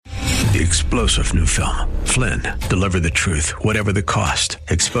The explosive new film, Flynn, deliver the truth, whatever the cost,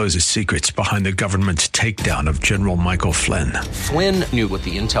 exposes secrets behind the government's takedown of General Michael Flynn. Flynn knew what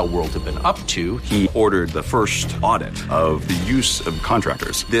the intel world had been up to. He ordered the first audit of the use of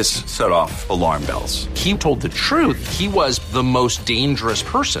contractors. This set off alarm bells. He told the truth. He was the most dangerous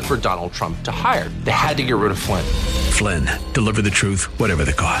person for Donald Trump to hire. They had to get rid of Flynn. Flynn, deliver the truth, whatever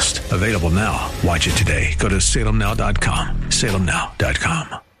the cost. Available now. Watch it today. Go to salemnow.com.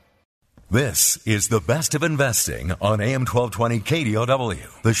 salemnow.com. This is the Best of Investing on AM 1220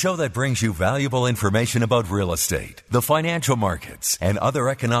 KDOW, the show that brings you valuable information about real estate, the financial markets, and other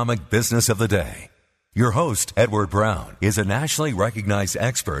economic business of the day. Your host, Edward Brown, is a nationally recognized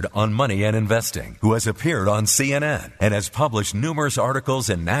expert on money and investing who has appeared on CNN and has published numerous articles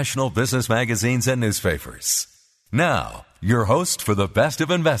in national business magazines and newspapers. Now, your host for the Best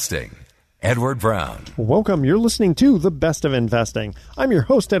of Investing, Edward Brown. Welcome. You're listening to The Best of Investing. I'm your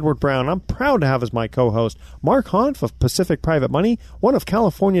host, Edward Brown. I'm proud to have as my co-host Mark Hanf of Pacific Private Money, one of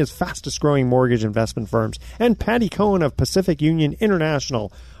California's fastest-growing mortgage investment firms, and Patty Cohen of Pacific Union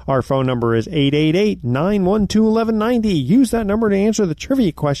International. Our phone number is 888-912-1190. Use that number to answer the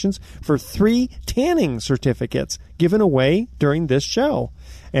trivia questions for 3 tanning certificates given away during this show.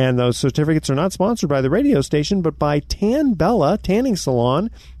 And those certificates are not sponsored by the radio station, but by Tan Bella Tanning Salon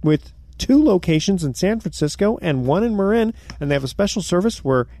with 2 locations in San Francisco and 1 in Marin, and they have a special service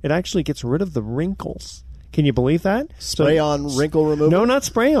where it actually gets rid of the wrinkles. Can you believe that? Spray-on wrinkle removal? No, not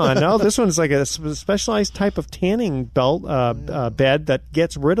spray-on. No, this one's like a specialized type of tanning belt bed that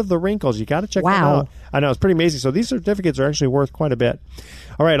gets rid of the wrinkles. You got to check that out. I know, it's pretty amazing. So these certificates are actually worth quite a bit.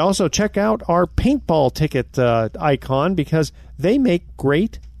 All right, also check out our paintball ticket icon because they make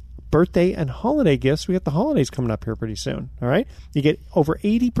great birthday and holiday gifts. We got the holidays coming up here pretty soon. All right, you get over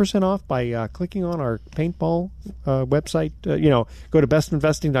 80% off by clicking on our paintball website. Go to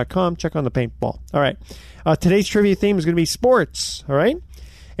bestinvesting.com, check on the paintball. All right, today's trivia theme is going to be sports. All right,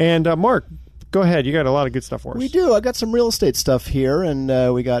 and Mark, go ahead. You got a lot of good stuff for us. We do. I got some real estate stuff here,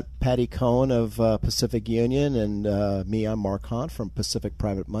 and we got Patty Cohen of Pacific Union, and me, I'm Mark Hunt from Pacific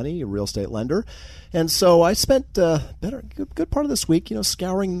Private Money, a real estate lender. And so I spent a good part of this week,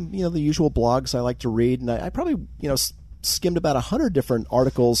 scouring, the usual blogs I like to read, and I probably, skimmed about 100 different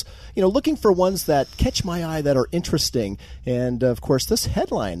articles, looking for ones that catch my eye that are interesting. And of course, this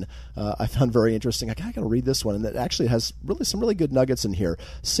headline I found very interesting. I got to read this one, and it actually has some really good nuggets in here.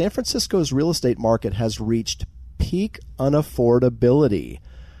 San Francisco's real estate market has reached peak unaffordability.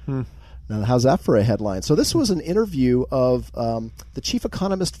 Now, how's that for a headline? So this was an interview of the chief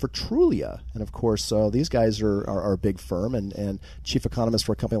economist for Trulia. And, of course, these guys are a big firm, and chief economist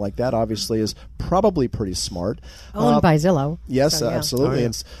for a company like that obviously is probably pretty smart. Owned by Zillow. Yes, so, yeah. Absolutely. Oh, yeah.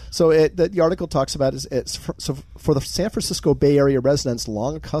 And so the article talks about for the San Francisco Bay Area residents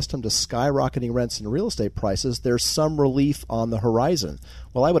long accustomed to skyrocketing rents and real estate prices, there's some relief on the horizon.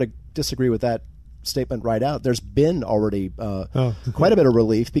 Well, I would disagree with that statement right out. There's been already quite a bit of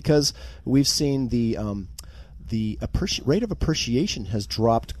relief because we've seen the rate of appreciation has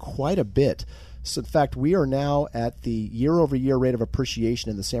dropped quite a bit. So in fact, we are now at the year-over-year rate of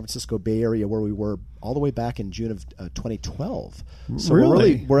appreciation in the San Francisco Bay Area where we were all the way back in June of 2012. So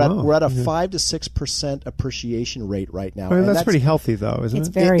really? we're at a 5 to 6% appreciation rate right now. I mean, that's pretty healthy, though, isn't it? It's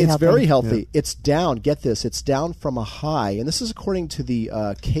very healthy. Yeah. It's down. Get this. It's down from a high, and this is according to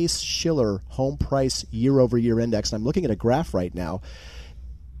the Case-Shiller Home Price Year-Over-Year Index. And I'm looking at a graph right now.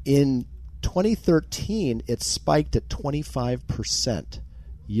 In 2013, it spiked at 25%.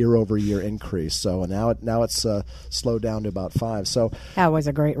 Year-over-year increase. So now it's slowed down to about 5. So that was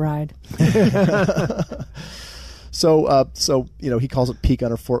a great ride. So he calls it peak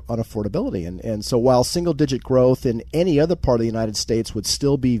unaffordability, and so while single-digit growth in any other part of the United States would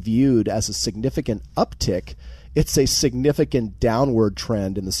still be viewed as a significant uptick, it's a significant downward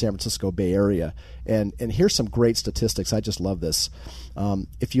trend in the San Francisco Bay Area. And here's some great statistics. I just love this.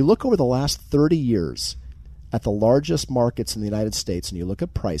 If you look over the last 30 years. At the largest markets in the United States, and you look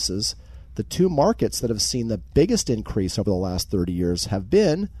at prices, the 2 markets that have seen the biggest increase over the last 30 years have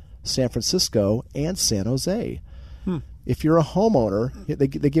been San Francisco and San Jose. If you're a homeowner, they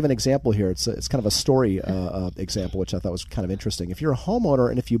give an example here. It's kind of a story example, which I thought was kind of interesting. If you're a homeowner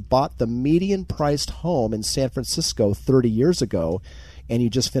and if you bought the median-priced home in San Francisco 30 years ago and you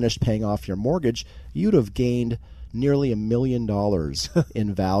just finished paying off your mortgage, you'd have gained nearly $1 million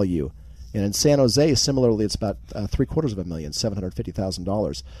in value. And in San Jose, similarly, it's about $750,000,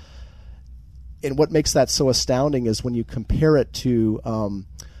 $750,000. And what makes that so astounding is when you compare it to,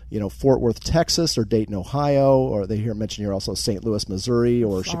 Fort Worth, Texas, or Dayton, Ohio, or they mention here also St. Louis, Missouri,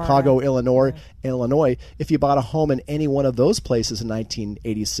 or Chicago, Illinois. If you bought a home in any one of those places in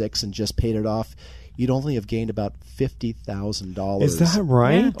 1986 and just paid it off, you'd only have gained about $50,000. Is that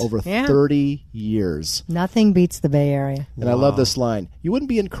right? Over 30 years. Nothing beats the Bay Area. And I love this line. You wouldn't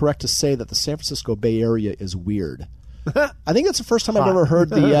be incorrect to say that the San Francisco Bay Area is weird. I think that's the first time I've ever heard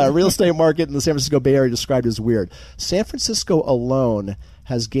the real estate market in the San Francisco Bay Area described as weird. San Francisco alone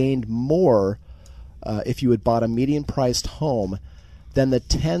has gained more if you had bought a median-priced home than the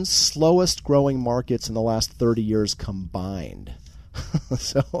 10 slowest growing markets in the last 30 years combined.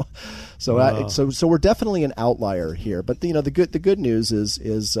 So we're definitely an outlier here. But the good news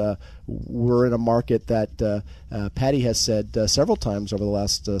is we're in a market that Patty has said several times over the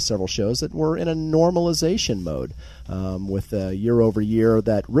last several shows that we're in a normalization mode with year over year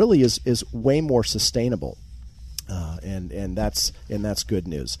that really is way more sustainable. And that's good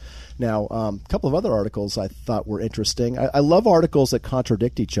news. Now, a couple of other articles I thought were interesting. I love articles that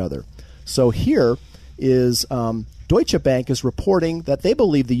contradict each other. So here is Deutsche Bank is reporting that they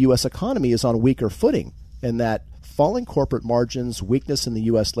believe the U.S. economy is on weaker footing and that falling corporate margins, weakness in the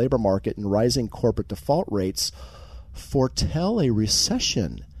U.S. labor market, and rising corporate default rates foretell a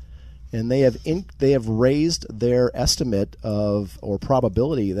recession. And they have raised their estimate of, or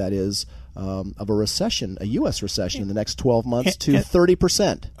probability, that is, of a recession, a U.S. recession in the next 12 months to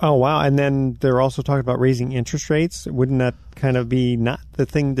 30%. Oh, wow. And then they're also talking about raising interest rates. Wouldn't that kind of be not the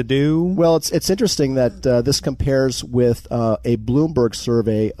thing to do? Well, it's interesting that this compares with a Bloomberg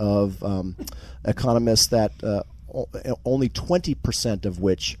survey of economists that only 20% of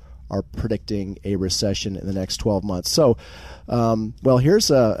which are predicting a recession in the next 12 months. So,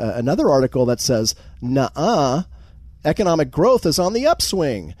 here's another article that says, nuh-uh, economic growth is on the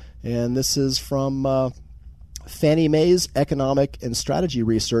upswing. And this is from Fannie Mae's economic and strategy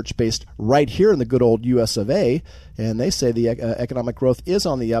research based right here in the good old US of A. And they say the economic growth is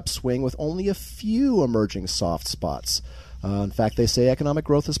on the upswing with only a few emerging soft spots. In fact, they say economic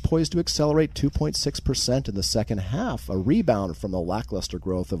growth is poised to accelerate 2.6% in the second half, a rebound from the lackluster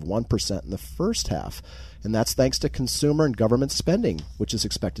growth of 1% in the first half. And that's thanks to consumer and government spending, which is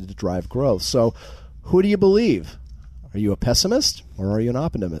expected to drive growth. So who do you believe? Are you a pessimist or are you an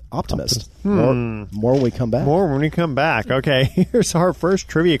optimist? More when we come back. More when we come back. Okay, here's our first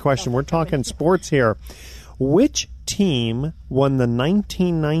trivia question. We're talking sports here. Which team won the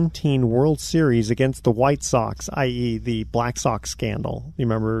 1919 World Series against the White Sox, i.e. the Black Sox scandal? You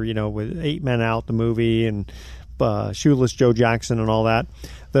remember, with 8 Men Out, the movie, and Shoeless Joe Jackson and all that.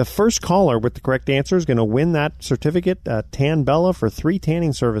 The first caller with the correct answer is going to win that certificate, Tan Bella, for 3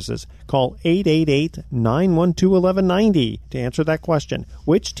 tanning services. Call 888-912-1190 to answer that question.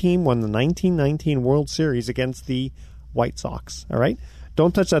 Which team won the 1919 World Series against the White Sox? All right?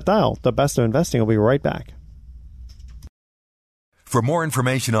 Don't touch that dial. The Best of Investing will be right back. For more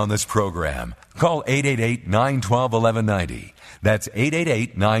information on this program, call 888-912-1190. That's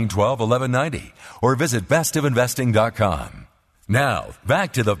 888-912-1190. Or visit bestofinvesting.com. Now,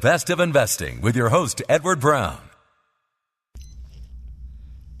 back to the Best of Investing with your host, Edward Brown.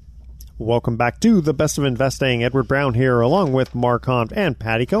 Welcome back to the Best of Investing. Edward Brown here, along with Mark Hunt and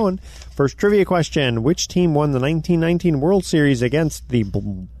Patty Cohen. First trivia question. Which team won the 1919 World Series against the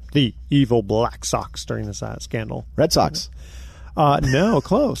evil Black Sox during this scandal? Red Sox. No,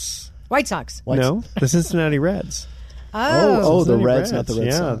 close. White Sox. No, the Cincinnati Reds. Oh, the Reds, not the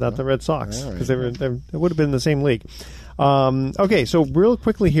Red Sox. Yeah, not the Red Sox, because they would have been in the same league. Okay, so real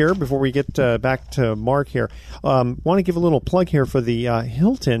quickly here, before we get back to Mark here, want to give a little plug here for the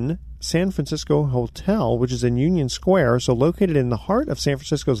Hilton San Francisco Hotel, which is in Union Square. So located in the heart of San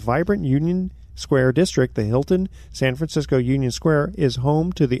Francisco's vibrant Union Square district, the Hilton San Francisco Union Square is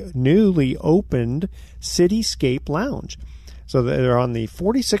home to the newly opened Cityscape Lounge. So they're on the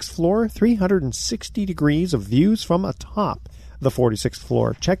 46th floor, 360 degrees of views from atop the 46th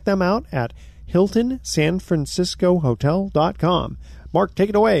floor. Check them out at HiltonSanFranciscoHotel.com. Mark, take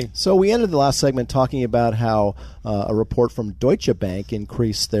it away. So we ended the last segment talking about how a report from Deutsche Bank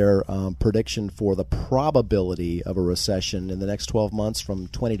increased their prediction for the probability of a recession in the next 12 months from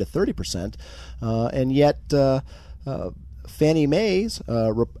 20 to 30%. And yet Fannie Mae's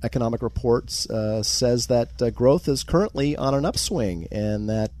economic reports says that growth is currently on an upswing and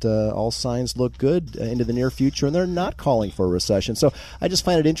that all signs look good into the near future, and they're not calling for a recession. So I just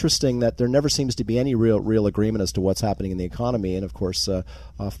find it interesting that there never seems to be any real agreement as to what's happening in the economy. And, of course,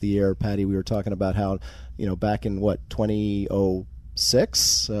 off the air, Patty, we were talking about how, back in, 2008,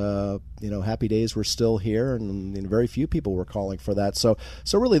 6, happy days were still here, and very few people were calling for that. So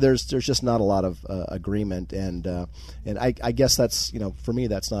really, there's just not a lot of agreement, and I guess that's for me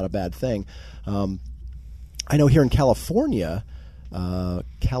that's not a bad thing. I know here in California,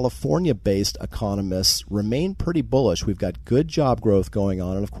 California-based economists remain pretty bullish. We've got good job growth going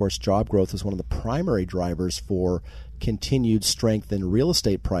on, and of course, job growth is one of the primary drivers for continued strength in real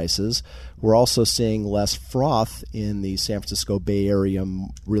estate prices. We're also seeing less froth in the San Francisco Bay Area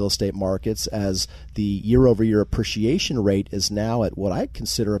real estate markets, as the year-over-year appreciation rate is now at what I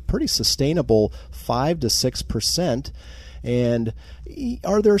consider a pretty sustainable 5 to 6%. And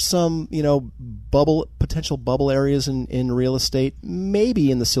are there some, potential bubble areas in real estate? Maybe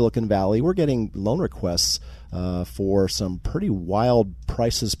in the Silicon Valley. We're getting loan requests for some pretty wild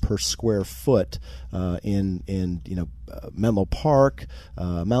prices per square foot in Menlo Park,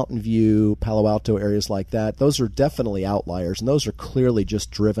 Mountain View, Palo Alto, areas like that. Those are definitely outliers, and those are clearly just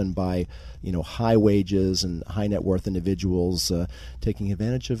driven by high wages and high net worth individuals taking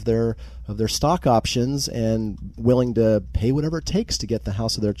advantage of their stock options and willing to pay whatever it takes to get the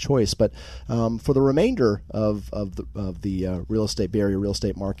house of their choice. But for the remainder of the real estate Bay Area real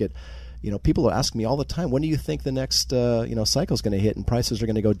estate market, people are asking me all the time, when do you think the next cycle is going to hit and prices are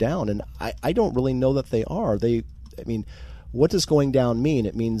going to go down? And I don't really know that they are. What does going down mean?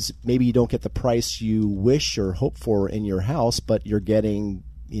 It means maybe you don't get the price you wish or hope for in your house, but you're getting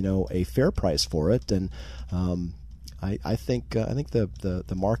a fair price for it. And I think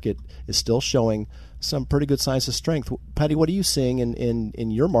the market is still showing some pretty good signs of strength. Patty, what are you seeing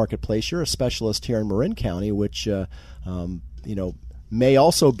in your marketplace? You're a specialist here in Marin County, which may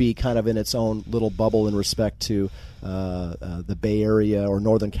also be kind of in its own little bubble in respect to the Bay Area or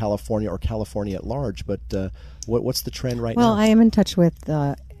Northern California or California at large. But what's the trend right now? Well, I am in touch with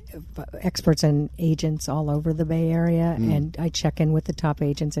experts and agents all over the Bay Area, and I check in with the top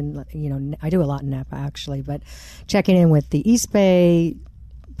agents. And I do a lot in Napa actually, but checking in with the East Bay,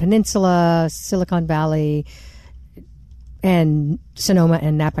 Peninsula, Silicon Valley, and Sonoma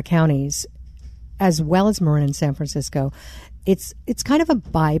and Napa counties, as well as Marin and San Francisco. It's kind of a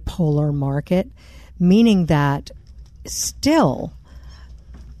bipolar market, meaning that still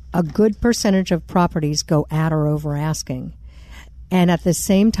a good percentage of properties go at or over asking. And at the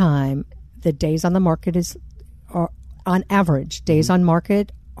same time, the days on the market are on average, days on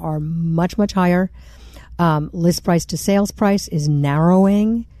market are much, much higher. List price to sales price is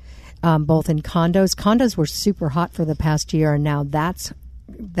narrowing, both in condos. Condos were super hot for the past year, and now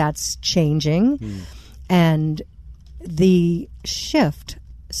that's changing. And the shift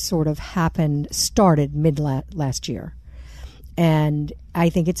sort of started mid last year. And I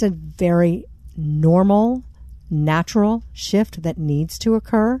think it's a very normal, natural shift that needs to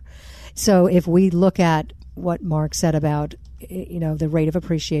occur. So if we look at what Mark said about, the rate of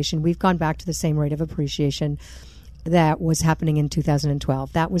appreciation, we've gone back to the same rate of appreciation that was happening in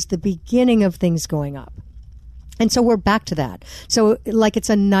 2012. That was the beginning of things going up. And so we're back to that. So it's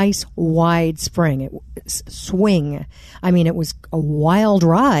a nice wide swing. It was a wild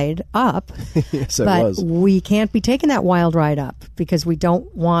ride up, yes, but it was. We can't be taking that wild ride up because we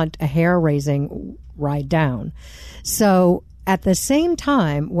don't want a hair-raising ride down. So at the same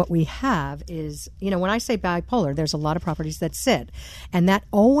time, what we have is, when I say bipolar, there's a lot of properties that sit. And that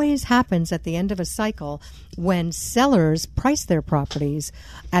always happens at the end of a cycle when sellers price their properties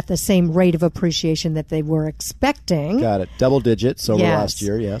at the same rate of appreciation that they were expecting. Got it. Double digits over last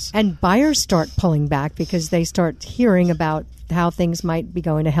year, yes. And buyers start pulling back because they start hearing about how things might be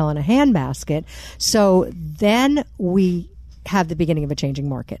going to hell in a handbasket. So then we have the beginning of a changing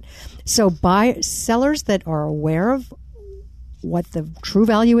market. So sellers that are aware of what the true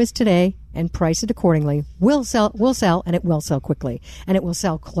value is today and price it accordingly will sell, and it will sell quickly, and it will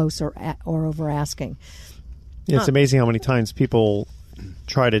sell closer or over asking. It's amazing how many times people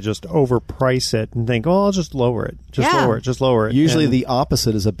try to just overprice it and think, "Oh, I'll just lower it, just lower it." Usually, the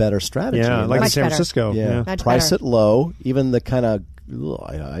opposite is a better strategy. Yeah, like in San better. Francisco. Yeah, price it low. Even the kind of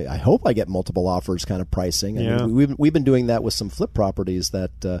I hope I get multiple offers kind of pricing. We've been doing that with some flip properties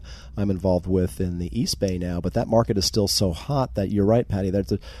that I'm involved with in the East Bay now, but that market is still so hot that you're right, Patty.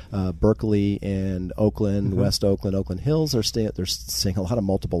 There's Berkeley and Oakland, West Oakland, Oakland Hills they're seeing a lot of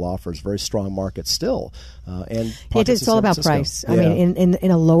multiple offers. Very strong market still. And it's all about price. Yeah.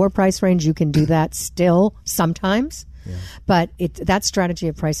 In a lower price range, you can do that still sometimes, but that strategy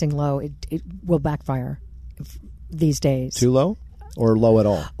of pricing low, it will backfire these days. Too low? or low at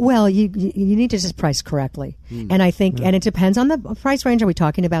all? Well, you need to just price correctly, and I think, and it depends on the price range. Are we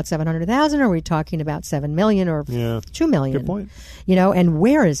talking about 700,000? Are we talking about 7 million or 2 million? Good point. And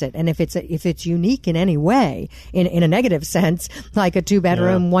where is it? And if it's unique in any way, in a negative sense, like a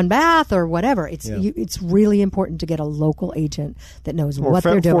 2-bedroom, 1 bath, or whatever, it's really important to get a local agent that knows what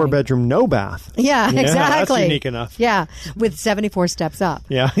they're doing. 4-bedroom, no bath. Yeah, exactly. That's unique enough. Yeah, with 74 steps up.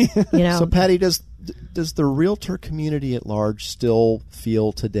 Yeah. So, Patty, does the realtor community at large still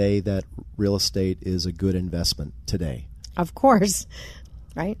feel today that real estate is a good investment today? Of course,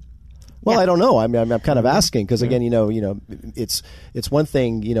 right? Well, I don't know. I mean, I'm kind of asking because again, it's one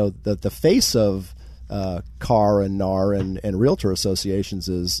thing. The face of CAR and NAR and realtor associations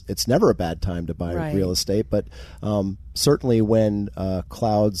is it's never a bad time to buy real estate, but certainly when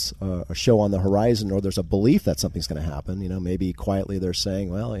clouds show on the horizon or there's a belief that something's going to happen, maybe quietly they're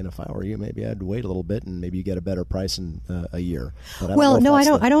saying, well, if I were you, maybe I'd wait a little bit and maybe you get a better price in a year. But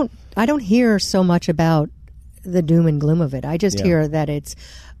I don't hear so much about the doom and gloom of it. I just hear that it's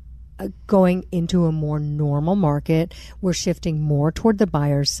going into a more normal market. We're shifting more toward the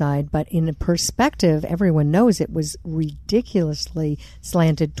buyer's side, but in a perspective, everyone knows it was ridiculously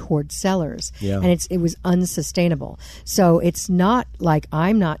slanted toward sellers, and it was unsustainable. So it's not like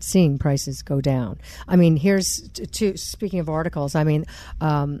I'm not seeing prices go down. I mean, speaking of articles, I mean,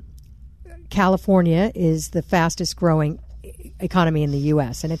 California is the fastest growing economy in the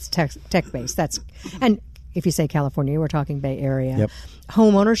U.S., and it's tech based. And if you say California, we're talking Bay Area. Yep.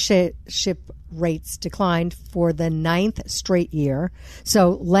 Home ownership rates declined for the 9th straight year.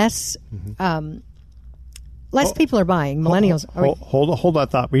 So less people are buying. Millennials. Hold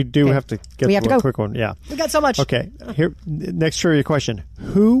that thought. We do have to get to a quick one. Yeah. We got so much. Okay. Here, next trivia question.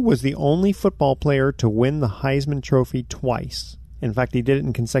 Who was the only football player to win the Heisman Trophy twice? In fact, he did it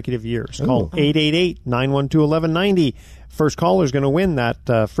in consecutive years. Call 888-912-1190. First caller is going to win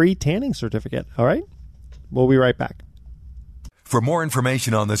that free tanning certificate. All right? We'll be right back. For more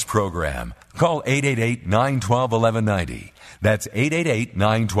information on this program, call 888-912-1190. That's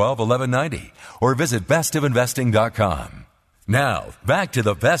 888-912-1190. Or visit bestofinvesting.com. Now, back to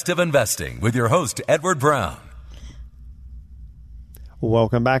the Best of Investing with your host, Edward Brown.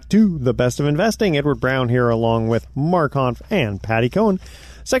 Welcome back to the Best of Investing. Edward Brown here along with Mark Hanf and Patty Cohen.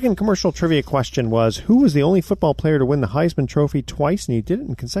 Second commercial trivia question was, who was the only football player to win the Heisman Trophy twice, and he did it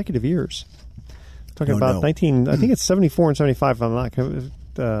in consecutive years? Talking about 19, I think it's 74 and 75, if I'm not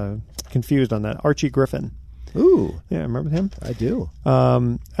confused on that. Archie Griffin. Ooh. Yeah, remember him? I do.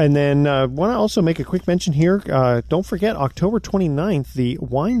 And then want to also make a quick mention here. Don't forget, October 29th, the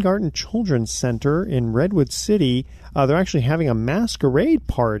Weingarten Children's Center in Redwood City, they're actually having a masquerade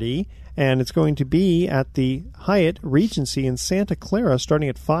party, and it's going to be at the Hyatt Regency in Santa Clara starting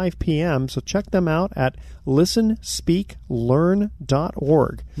at 5 p.m. So check them out at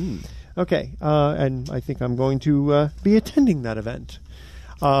listenspeaklearn.org. Okay, and I think I'm going to be attending that event.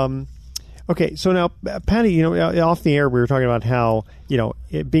 Okay, so now, Patty, off the air, we were talking about how,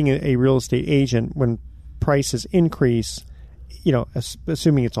 being a real estate agent, when prices increase,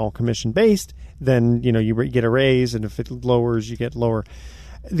 assuming it's all commission-based, then, you get a raise, and if it lowers, you get lower.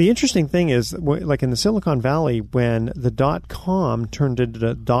 The interesting thing is, like in the Silicon Valley, when the .com turned into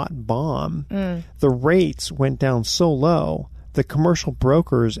the .bomb, the rates went down so low, the commercial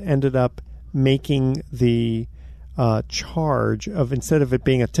brokers ended up making the charge of, instead of it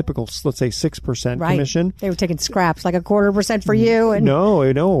being a typical, let's say 6% commission. They were taking scraps, like 0.25% for you. And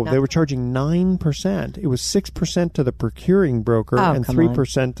No, they were charging 9%. It was 6% to the procuring broker and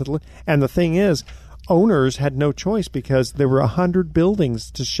 3% to the. And the thing is, owners had no choice because there were 100 buildings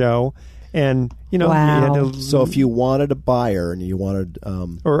to show. And you had to, so if you wanted a buyer and you wanted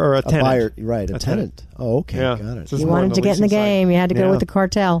or a tenant, buyer, right? A tenant. Oh, okay, got it. You wanted to get in the game, you had to go with the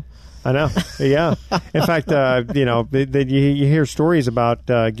cartel. I know. Yeah. In fact, you hear stories about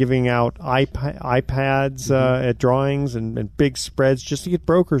giving out iPads at drawings and big spreads just to get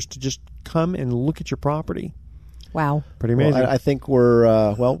brokers to just come and look at your property. Wow. Pretty amazing. Well, I think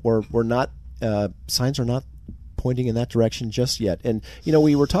we're not. Signs are not pointing in that direction just yet. And,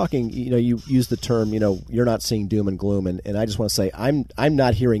 we were talking, you used the term, you're not seeing doom and gloom. And I just want to say I'm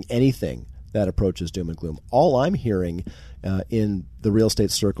not hearing anything that approaches doom and gloom. All I'm hearing in the real estate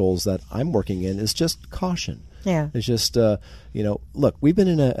circles that I'm working in is just caution. Yeah. It's just, look, we've been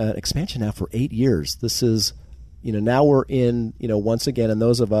in an expansion now for 8 years. This is, now we're in, once again, and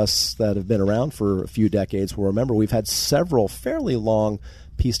those of us that have been around for a few decades will remember we've had several fairly long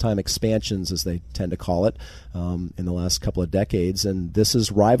peacetime expansions, as they tend to call it, in the last couple of decades. And this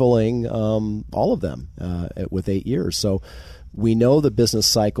is rivaling all of them with 8 years. So We know the business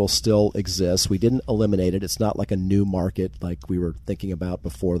cycle still exists. We didn't eliminate it. It's not like a new market like we were thinking about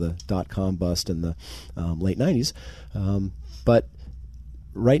before the dot-com bust in the late 90s. But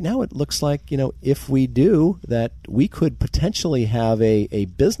right now it looks like, if we do, that we could potentially have a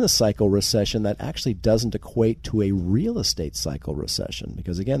business cycle recession that actually doesn't equate to a real estate cycle recession.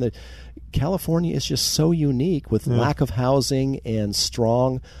 Because, again, California is just so unique with lack of housing and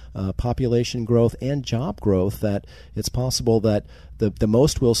strong population growth and job growth that it's possible that the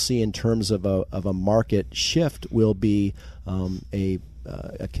most we'll see in terms of a market shift will be a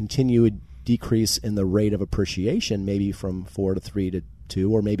continued decrease in the rate of appreciation, maybe from 4 to 3 to 2,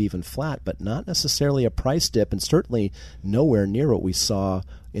 or maybe even flat, but not necessarily a price dip, and certainly nowhere near what we saw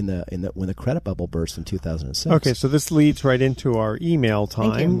when the credit bubble burst in 2006. Okay, so this leads right into our email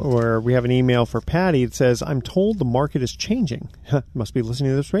time, where we have an email for Patty that says, "I'm told the market is changing." Must be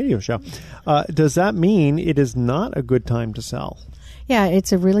listening to this radio show. Does that mean it is not a good time to sell? Yeah,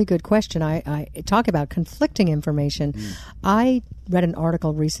 it's a really good question. I talk about conflicting information. I read an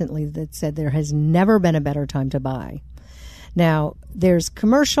article recently that said there has never been a better time to buy. Now, there's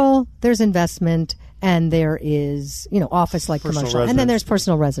commercial, there's investment, and there is, office like commercial, and then there's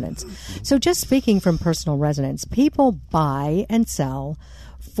personal residence. So just speaking from personal residence, people buy and sell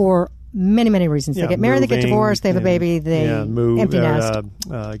for many, many reasons. They get married, they get divorced, they have a baby, they move, empty nest.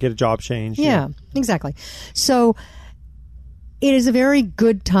 Get a job change. Yeah, exactly. So it is a very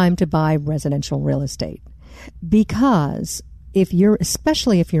good time to buy residential real estate because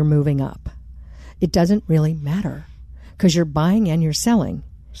especially if you're moving up, it doesn't really matter because you're buying and you're selling.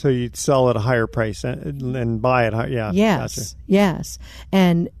 So you'd sell at a higher price and buy at higher. Yeah. Yes. Gotcha. Yes.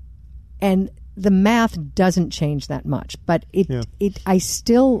 And the math doesn't change that much, but I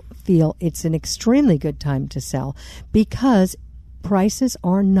still feel it's an extremely good time to sell because prices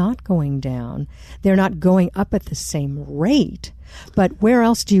are not going down. They're not going up at the same rate. But where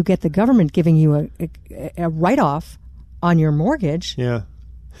else do you get the government giving you a write-off on your mortgage? Yeah.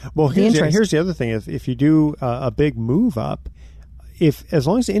 Well, here's the other thing. If you do a big move up, as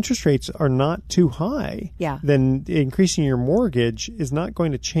long as the interest rates are not too high, then increasing your mortgage is not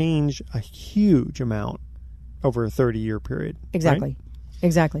going to change a huge amount over a 30-year period. Exactly. Right?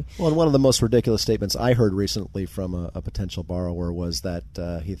 Exactly. Well, and one of the most ridiculous statements I heard recently from a potential borrower was that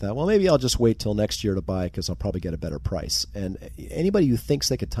he thought, well, maybe I'll just wait till next year to buy because I'll probably get a better price. And anybody who thinks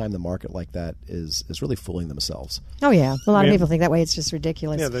they could time the market like that is really fooling themselves. Oh, yeah. A lot of people think that way. It's just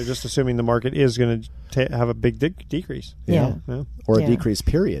ridiculous. Yeah, they're just assuming the market is going to have a big decrease. Yeah. Or a decrease,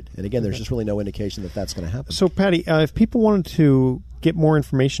 period. And again, there's just really no indication that that's going to happen. So, Patty, if people wanted to get more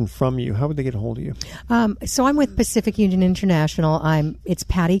information from you, how would they get a hold of you? So I'm with Pacific Union International. It's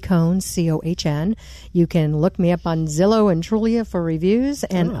Patty Cohn, Cohn. You can look me up on Zillow and Trulia for reviews,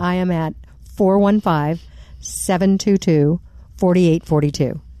 and I am at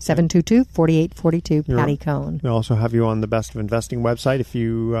 415-722-4842. 722-4842, Patty Cohn. We also have you on the Best of Investing website if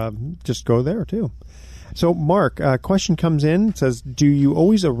you just go there, too. So, Mark, a question comes in. It says, do you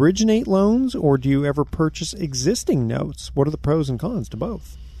always originate loans or do you ever purchase existing notes? What are the pros and cons to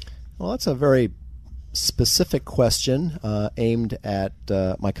both? Well, that's a very specific question aimed at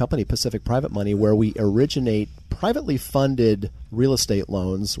my company, Pacific Private Money, where we originate privately funded real estate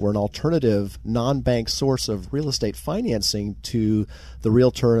loans. We're an alternative non-bank source of real estate financing to the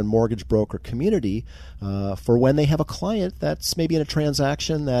realtor and mortgage broker community for when they have a client that's maybe in a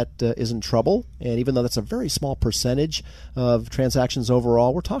transaction that is in trouble. And even though that's a very small percentage of transactions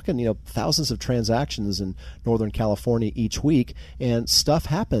overall, we're talking thousands of transactions in Northern California each week, and stuff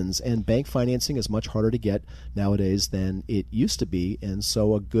happens. And bank financing is much harder to get nowadays than it used to be. And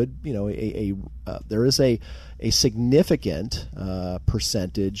so there is a significant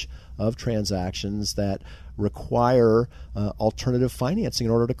percentage of transactions that require alternative financing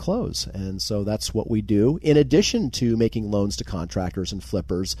in order to close. And so that's what we do. In addition to making loans to contractors and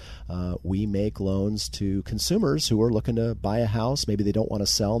flippers, we make loans to consumers who are looking to buy a house. Maybe they don't want to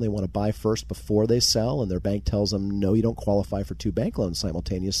sell and they want to buy first before they sell, and their bank tells them, no, you don't qualify for 2 bank loans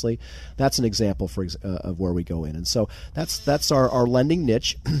simultaneously. That's an example of where we go in. And so that's our lending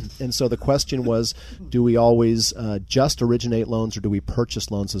niche. And so the question was, do we always just originate loans or do we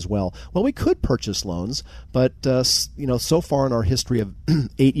purchase loans as well? Well, we could purchase loans, but so far in our history of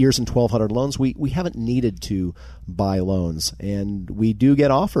 8 years and 1,200 loans, we haven't needed to buy loans. And we do get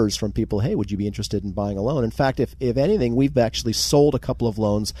offers from people, hey, would you be interested in buying a loan? In fact, if anything, we've actually sold a couple of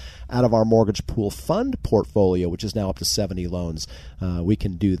loans out of our mortgage pool fund portfolio, which is now up to 70 loans. We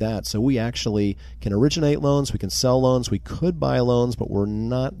can do that. So we actually can originate loans, we can sell loans, we could buy loans, but we're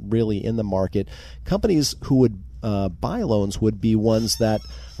not really in the market. Companies who would buy loans would be ones that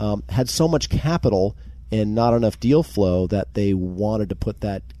had so much capital and not enough deal flow that they wanted to put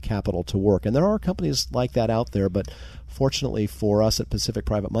that capital to work. And there are companies like that out there, but fortunately for us at Pacific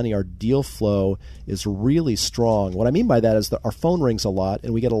Private Money, our deal flow is really strong. What I mean by that is that our phone rings a lot,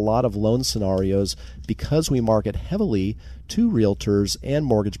 and we get a lot of loan scenarios because we market heavily to realtors and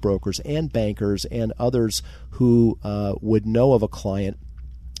mortgage brokers and bankers and others who would know of a client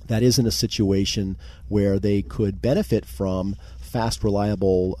that is in a situation where they could benefit from fast,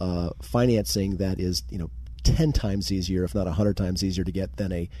 reliable financing that is, 10 times easier, if not 100 times easier to get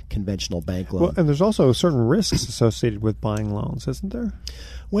than a conventional bank loan. Well, and there's also certain risks associated with buying loans, isn't there?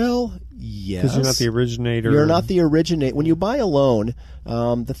 Well, yes. Because you're not the originator. You're not the originator. When you buy a loan,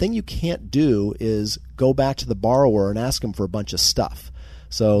 the thing you can't do is go back to the borrower and ask him for a bunch of stuff.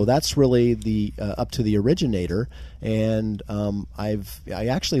 So that's really the up to the originator. And I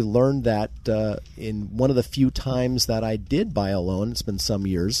actually learned that in one of the few times that I did buy a loan. It's been some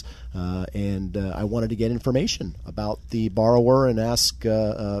years, and I wanted to get information about the borrower and ask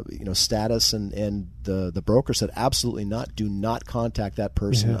status, and the broker said absolutely not. Do not contact that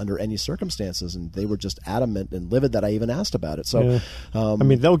person under any circumstances, and they were just adamant and livid that I even asked about it. So,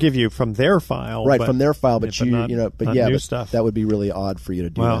 they'll give you from their file, right, from their file, but new stuff. That would be really odd for you to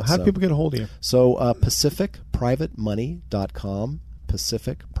do. Wow, that. How do people get a hold of you? So PacificPrivateMoney.com,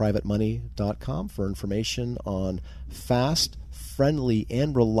 PacificPrivateMoney.com for information on fast, friendly,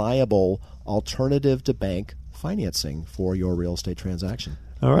 and reliable alternative to bank financing for your real estate transaction.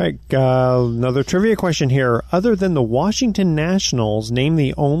 All right, another trivia question here. Other than the Washington Nationals, name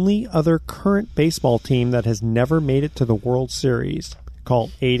the only other current baseball team that has never made it to the World Series.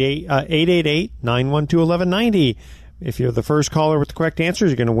 Call 888-912-1190. If you're the first caller with the correct answers,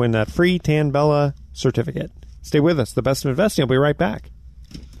 you're going to win that free Tan-Bella certificate. Stay with us. The Best of Investing. I'll be right back.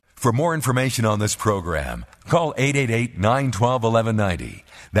 For more information on this program, call 888-912-1190.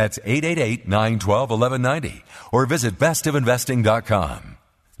 That's 888-912-1190. Or visit bestofinvesting.com.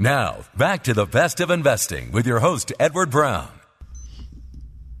 Now, back to the Best of Investing with your host, Edward Brown.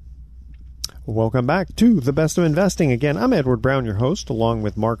 Welcome back to the Best of Investing. Again, I'm Edward Brown, your host, along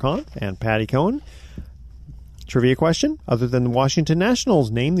with Mark Hunt and Patty Cohen. Trivia question. Other than the Washington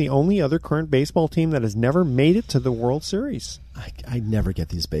Nationals, name the only other current baseball team that has never made it to the World Series. I never get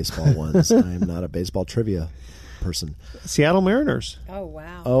these baseball ones. I'm not a baseball trivia person. Seattle Mariners. Oh,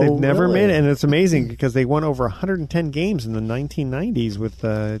 wow. They've never really? made it, and it's amazing because they won over 110 games in the 1990s with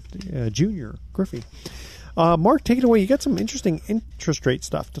Junior Griffey. Mark, take it away. You got some interesting interest rate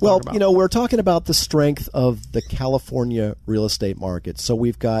stuff to talk about. We're talking about the strength of the California real estate market. So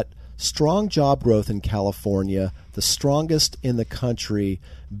we've got strong job growth in California, the strongest in the country,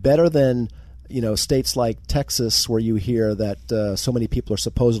 better than states like Texas, where you hear that so many people are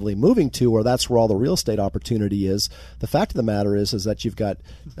supposedly moving to, or that's where all the real estate opportunity is. The fact of the matter is that you've got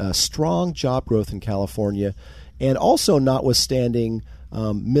strong job growth in California, and also notwithstanding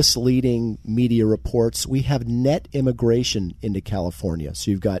misleading media reports, we have net immigration into California.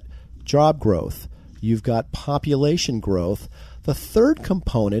 So you've got job growth, you've got population growth. The third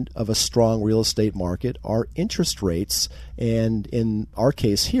component of a strong real estate market are interest rates, and in our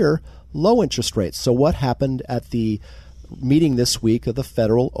case here, low interest rates. So what happened at the meeting this week of the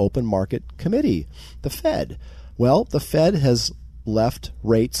Federal Open Market Committee, the Fed? Well, the Fed has left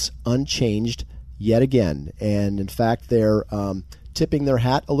rates unchanged yet again, and in fact, they're tipping their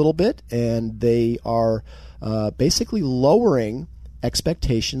hat a little bit, and they are basically lowering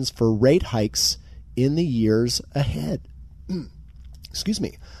expectations for rate hikes in the years ahead. Excuse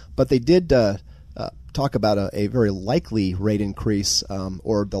me. But they did talk about a very likely rate increase,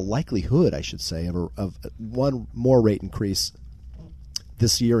 or the likelihood, I should say, of one more rate increase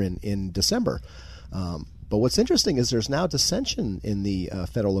this year in December. But what's interesting is there's now dissension in the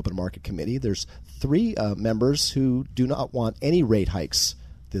Federal Open Market Committee. There's 3 members who do not want any rate hikes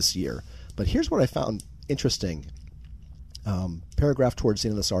this year. But here's what I found interesting. Paragraph towards the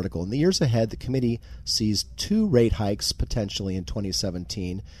end of this article. In the years ahead, the committee sees 2 rate hikes potentially in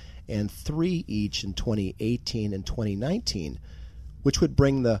 2017 and 3 each in 2018 and 2019, which would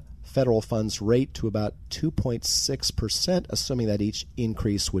bring the federal funds rate to about 2.6%, assuming that each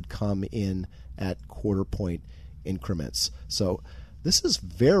increase would come in at quarter-point increments. So this is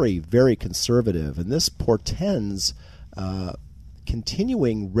very, very conservative, and this portends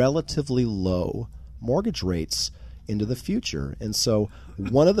continuing relatively low mortgage rates into the future. And so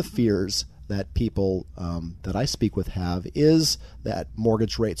one of the fears that people that I speak with have is that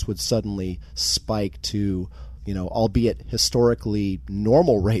mortgage rates would suddenly spike to, albeit historically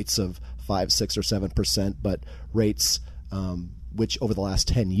normal rates of 5, 6, or 7%, but rates which over the last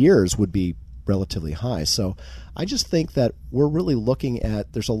 10 years would be relatively high. So I just think that we're really looking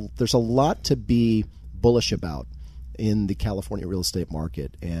at there's a lot to be bullish about in the California real estate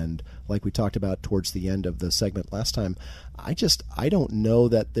market. And like we talked about towards the end of the segment last time, I don't know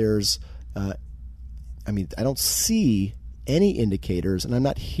that there's, I don't see any indicators, and I'm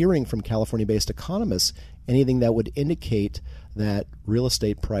not hearing from California-based economists anything that would indicate that real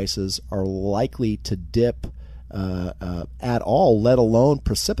estate prices are likely to dip at all, let alone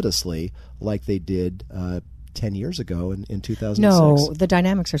precipitously like they did 10 years ago in 2006. No, the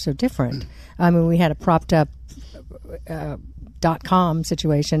dynamics are so different. I mean, we had a propped up .com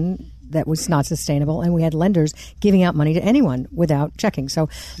situation that was not sustainable, and we had lenders giving out money to anyone without checking. So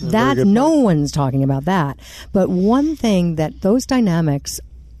that no one's talking about that. But one thing that those dynamics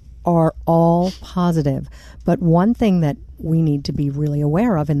are all positive. But one thing that we need to be really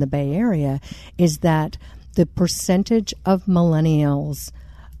aware of in the Bay Area is that the percentage of millennials,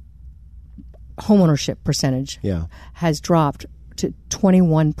 homeownership percentage, has dropped to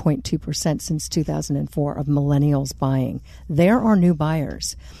 21.2% since 2004 of millennials buying. There are new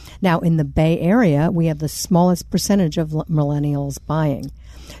buyers. Now, in the Bay Area, we have the smallest percentage of millennials buying.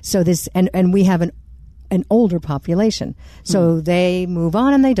 So this, and we have an older population. So they move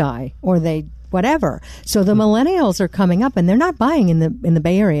on and they die, or they whatever. So the millennials are coming up, and they're not buying in the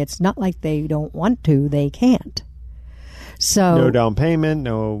Bay Area. It's not like they don't want to; they can't. So no down payment,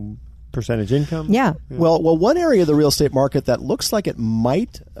 no percentage income. Yeah. Well, one area of the real estate market that looks like it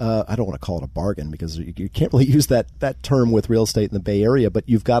might, I don't want to call it a bargain because you can't really use that term with real estate in the Bay Area, but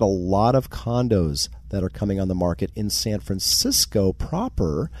you've got a lot of condos that are coming on the market in San Francisco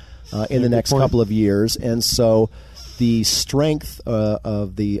proper in the next couple of years. And so the strength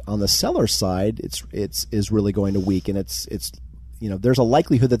on the seller side, is really going to weaken. It's there's a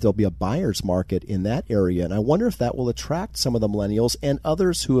likelihood that there'll be a buyer's market in that area. And I wonder if that will attract some of the millennials and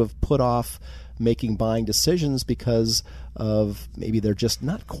others who have put off making buying decisions because of maybe they're just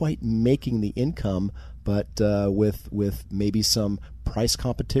not quite making the income, but with maybe some price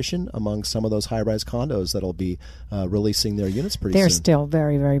competition among some of those high-rise condos that'll be releasing their units pretty soon. They're still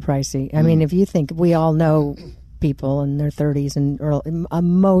very, very pricey. I mean, if you think, we all know people in their 30s and early,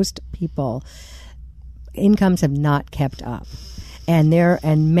 most people, incomes have not kept up. And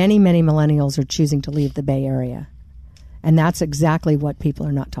many, many millennials are choosing to leave the Bay Area. And that's exactly what people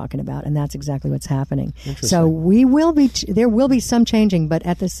are not talking about, and that's exactly what's happening. So there will be some changing, but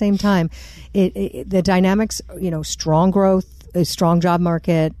at the same time, the dynamics, strong growth, a strong job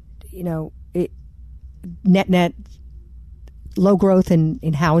market, net low growth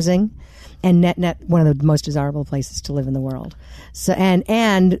in housing, and net one of the most desirable places to live in the world. So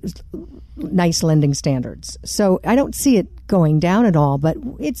and nice lending standards. So I don't see it going down at all, but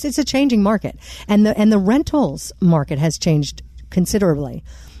it's a changing market, and the rentals market has changed considerably.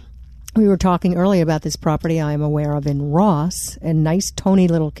 We were talking earlier about this property I'm aware of in Ross, a nice Tony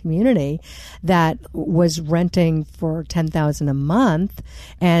little community that was renting for $10,000 a month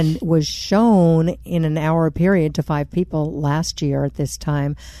and was shown in an hour period to 5 people last year at this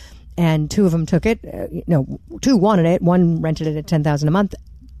time. And 2 of them took it. 2 wanted it. 1 rented it at $10,000 a month.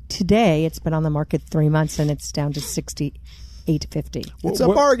 Today, it's been on the market 3 months, and it's down to $68.50. It's a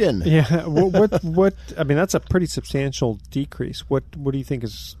bargain. Yeah. What? I mean, that's a pretty substantial decrease. What do you think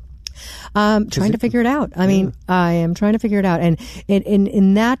is? Trying to figure it out. I mean, I am trying to figure it out. And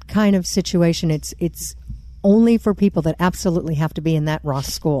in that kind of situation, it's only for people that absolutely have to be in that Ross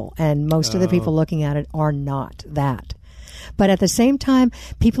school, and most of the people looking at it are not that. But at the same time,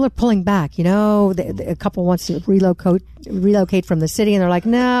 people are pulling back. A couple wants to relocate from the city, and they're like,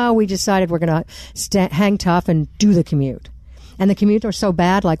 no, we decided we're going to hang tough and do the commute. And the commute are so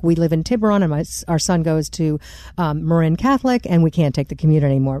bad, like we live in Tiburon, and our son goes to Marin Catholic, and we can't take the commute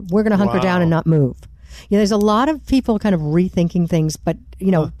anymore. We're going to hunker down and not move. There's a lot of people kind of rethinking things, but,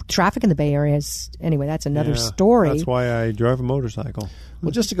 traffic in the Bay Area is, anyway, that's another story. That's why I drive a motorcycle.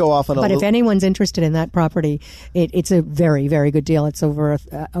 Well, just to go off on But if anyone's interested in that property, it's a very, very good deal. It's over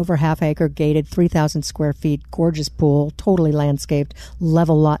half acre, gated, 3,000 square feet, gorgeous pool, totally landscaped,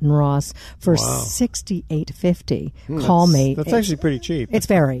 level lot in Ross for $68.50. Call me. That's actually pretty cheap. It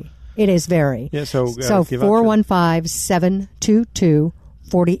is very. Yeah. So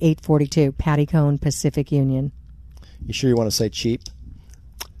 415-722-4842, Patty Cone, Pacific Union. You sure you want to say cheap?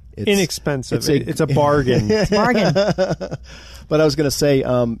 It's inexpensive. It's a bargain. It's a bargain. But I was going to say,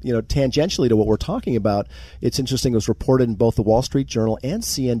 tangentially to what we're talking about, it's interesting. It was reported in both the Wall Street Journal and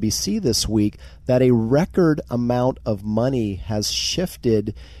CNBC this week that a record amount of money has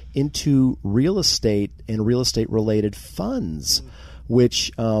shifted into real estate and real estate-related funds,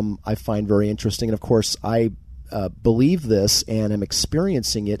 which I find very interesting. And, of course, I believe this and am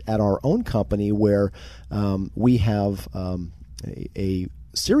experiencing it at our own company where we have a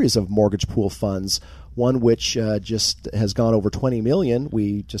series of mortgage pool funds one which just has gone over $20 million.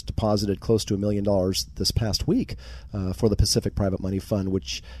 We just deposited close to $1 million this past week for the Pacific Private Money Fund,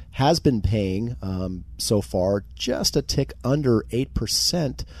 which has been paying so far just a tick under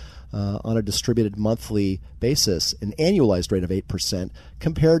 8%. On a distributed monthly basis, an annualized rate of 8%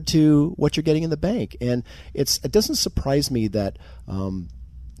 compared to what you're getting in the bank. And it doesn't surprise me that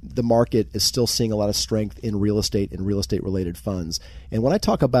the market is still seeing a lot of strength in real estate and real estate-related funds. And when I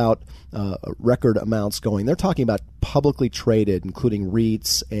talk about record amounts going, they're talking about publicly traded, including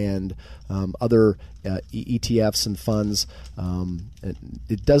REITs and other ETFs and funds.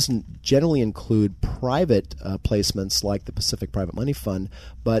 It doesn't generally include private placements like the Pacific Private Money Fund,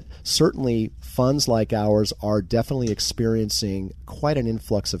 but certainly funds like ours are definitely experiencing quite an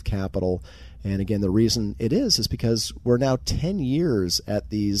influx of capital. And again, the reason it is because we're now 10 years at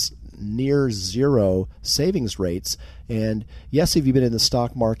these near zero savings rates. And yes, if you've been in the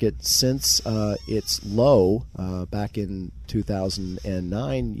stock market since its low back in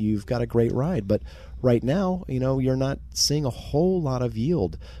 2009, you've got a great ride. But right now, you're not seeing a whole lot of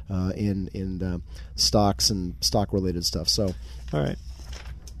yield in stocks and stock-related stuff. So, all right.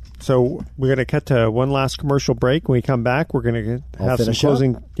 So we're going to cut to one last commercial break. When we come back, we're going to have some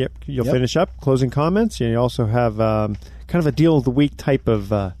closing. Up. Yep, you'll finish up closing comments, and you also have kind of a deal of the week type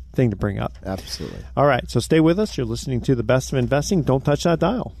of thing to bring up. Absolutely. All right, so stay with us. You're listening to The Best of Investing. Don't touch that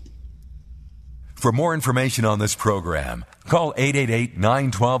dial. For more information on this program, call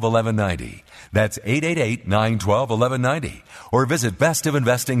 888-912-1190. That's 888-912-1190. Or visit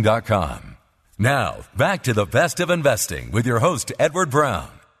bestofinvesting.com. Now, back to The Best of Investing with your host, Edward Brown.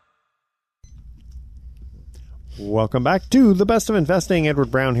 Welcome back to The Best of Investing.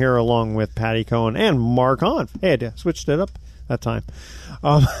 Edward Brown here along with Patty Cohen and Mark Hahn. Hey, I switched it up that time.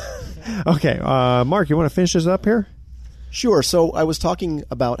 Okay, Mark, you want to finish this up here? Sure. So I was talking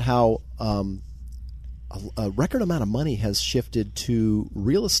about how a record amount of money has shifted to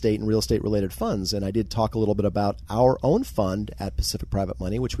real estate and real estate-related funds. And I did talk a little bit about our own fund at Pacific Private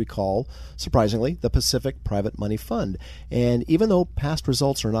Money, which we call, surprisingly, the Pacific Private Money Fund. And even though past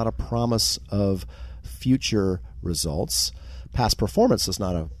results are not a promise of future results, past performance is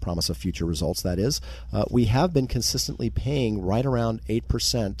not a promise of future results, that is, we have been consistently paying right around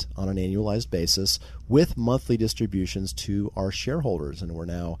 8% on an annualized basis with monthly distributions to our shareholders. And we're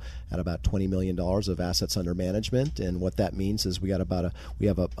now at about $20 million of assets under management. And what that means is we have a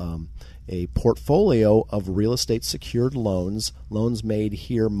portfolio of real estate secured loans made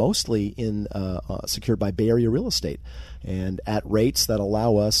here mostly in secured by Bay Area real estate, and at rates that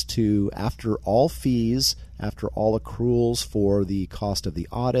allow us to, after all fees, after all accruals for the cost of the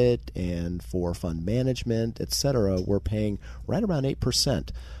audit and for fund management, etc., we're paying right around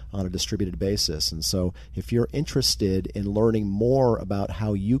 8% on a distributed basis. And so if you're interested in learning more about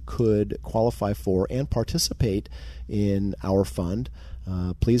how you could qualify for and participate in our fund,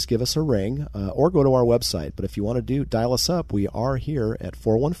 please give us a ring or go to our website. But if you want to dial us up, we are here at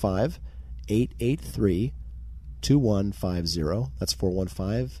 415-883-2150. That's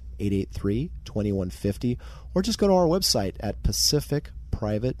 415-883-2150. Or just go to our website at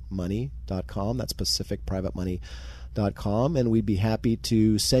pacificprivatemoney.com. That's pacificprivatemoney.com, and we'd be happy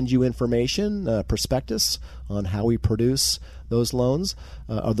to send you information, prospectus on how we produce those loans,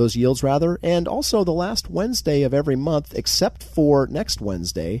 or those yields rather, and also the last Wednesday of every month, except for next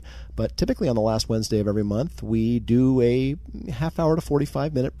Wednesday, but typically on the last Wednesday of every month, we do a half-hour to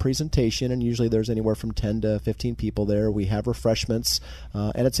 45-minute presentation, and usually there's anywhere from 10 to 15 people there. We have refreshments,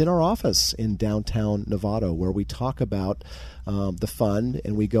 and it's in our office in downtown Novato, where we talk about the fund,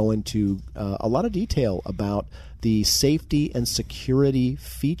 and we go into a lot of detail about the safety and security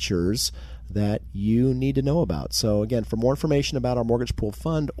features that you need to know about. So again, for more information about our mortgage pool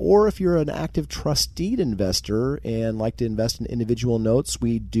fund, or if you're an active trust deed investor and like to invest in individual notes,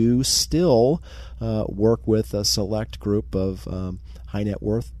 we do still work with a select group of high net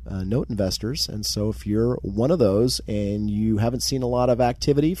worth note investors. And so if you're one of those and you haven't seen a lot of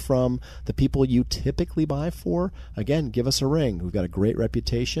activity from the people you typically buy for, again, give us a ring. We've got a great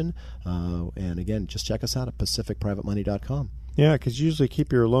reputation. And again, just check us out at pacificprivatemoney.com. Yeah, because you usually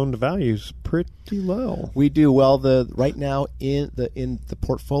keep your loan to values pretty low. We do. Well, right now in the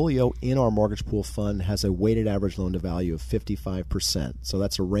portfolio in our mortgage pool fund has a weighted average loan to value of 55%. So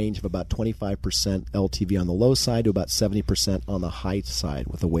that's a range of about 25% LTV on the low side to about 70% on the high side,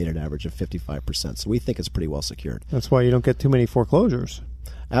 with a weighted average of 55%. So we think it's pretty well secured. That's why you don't get too many foreclosures.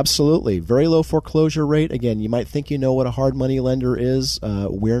 Absolutely. Very low foreclosure rate. Again, you might think you know what a hard money lender is.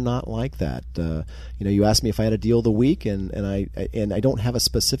 We're not like that. You asked me if I had a deal of the week, and I don't have a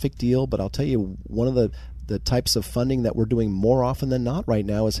specific deal, but I'll tell you one of the the types of funding that we're doing more often than not right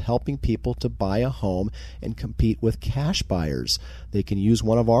now is helping people to buy a home and compete with cash buyers. They can use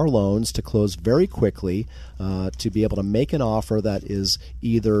one of our loans to close very quickly, to be able to make an offer that is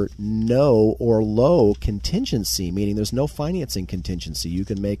either no or low contingency, meaning there's no financing contingency. You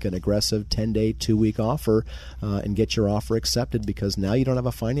can make an aggressive 10-day, 2-week offer and get your offer accepted because now you don't have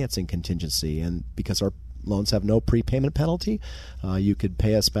a financing contingency. And because our loans have no prepayment penalty, you could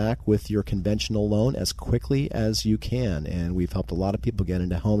pay us back with your conventional loan as quickly as you can. And we've helped a lot of people get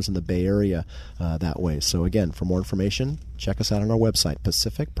into homes in the Bay Area that way. So again, for more information, check us out on our website,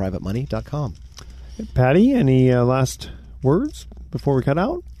 pacificprivatemoney.com. Patty, any last words before we cut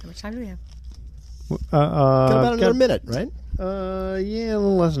out? How much time do we have? Got about another minute, right? Yeah, a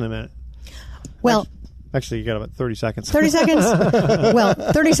little less than a minute. Well, actually, you got about 30 seconds. 30 seconds? Well,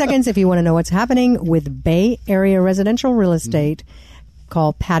 30 seconds if you want to know what's happening with Bay Area residential real estate.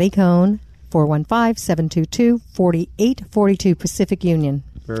 Call Patty Cohn, 415-722-4842, Pacific Union.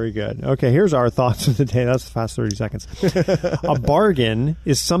 Very good. Okay, here's our thoughts of the day. That's the fast 30 seconds. A bargain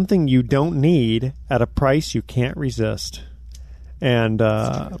is something you don't need at a price you can't resist. And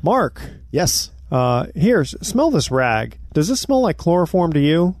Mark. Yes. Here, smell this rag. Does this smell like chloroform to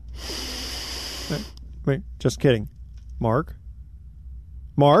you? Wait, just kidding. Mark?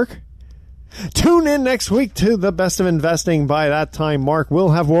 Tune in next week to The Best of Investing. By that time, Mark will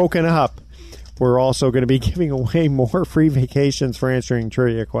have woken up. We're also going to be giving away more free vacations for answering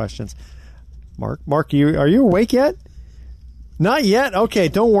trivia questions. Mark, are you awake yet? Not yet? Okay,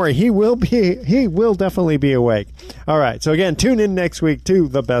 don't worry. He will definitely be awake. All right, so again, tune in next week to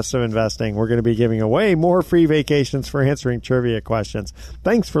The Best of Investing. We're going to be giving away more free vacations for answering trivia questions.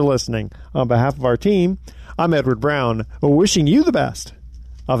 Thanks for listening. On behalf of our team, I'm Edward Brown, wishing you the best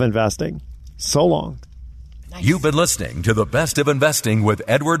of investing. So long. Nice. You've been listening to The Best of Investing with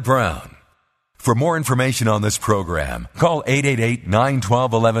Edward Brown. For more information on this program, call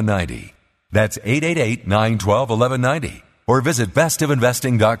 888-912-1190. That's 888-912-1190. Or visit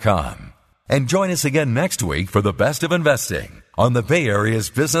bestofinvesting.com. And join us again next week for The Best of Investing on the Bay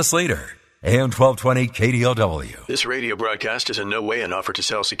Area's business leader, AM 1220 KDOW. This radio broadcast is in no way an offer to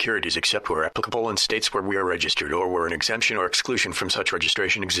sell securities except where applicable in states where we are registered or where an exemption or exclusion from such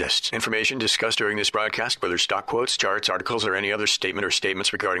registration exists. Information discussed during this broadcast, whether stock quotes, charts, articles, or any other statement or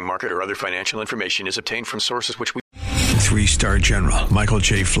statements regarding market or other financial information is obtained from sources which we... 3-star General Michael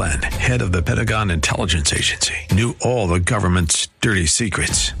J. Flynn, head of the Pentagon Intelligence Agency, knew all the government's dirty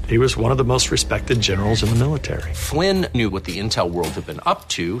secrets. He was one of the most respected generals in the military. Flynn knew what the intel world had been up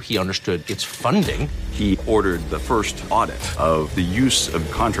to. He understood its funding. He ordered the first audit of the use of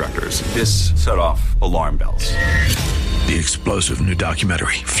contractors. This set off alarm bells. The explosive new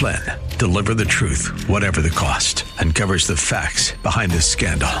documentary, Flynn, Deliver the Truth, Whatever the Cost, uncovers the facts behind this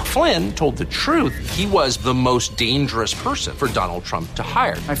scandal. Flynn told the truth. He was the most dangerous person for Donald Trump to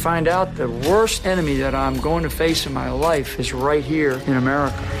hire. I find out the worst enemy that I'm going to face in my life is right here in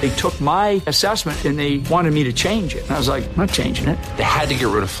America. They took my assessment and they wanted me to change it. And I was like, I'm not changing it. They had to get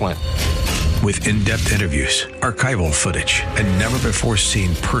rid of Flynn. With in-depth interviews, archival footage, and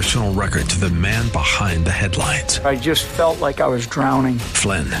never-before-seen personal records of the man behind the headlines. I just felt like I was drowning.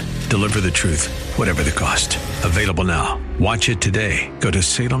 Flynn, Deliver the Truth, Whatever the Cost. Available now. Watch it today. Go to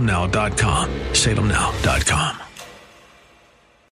salemnow.com. salemnow.com.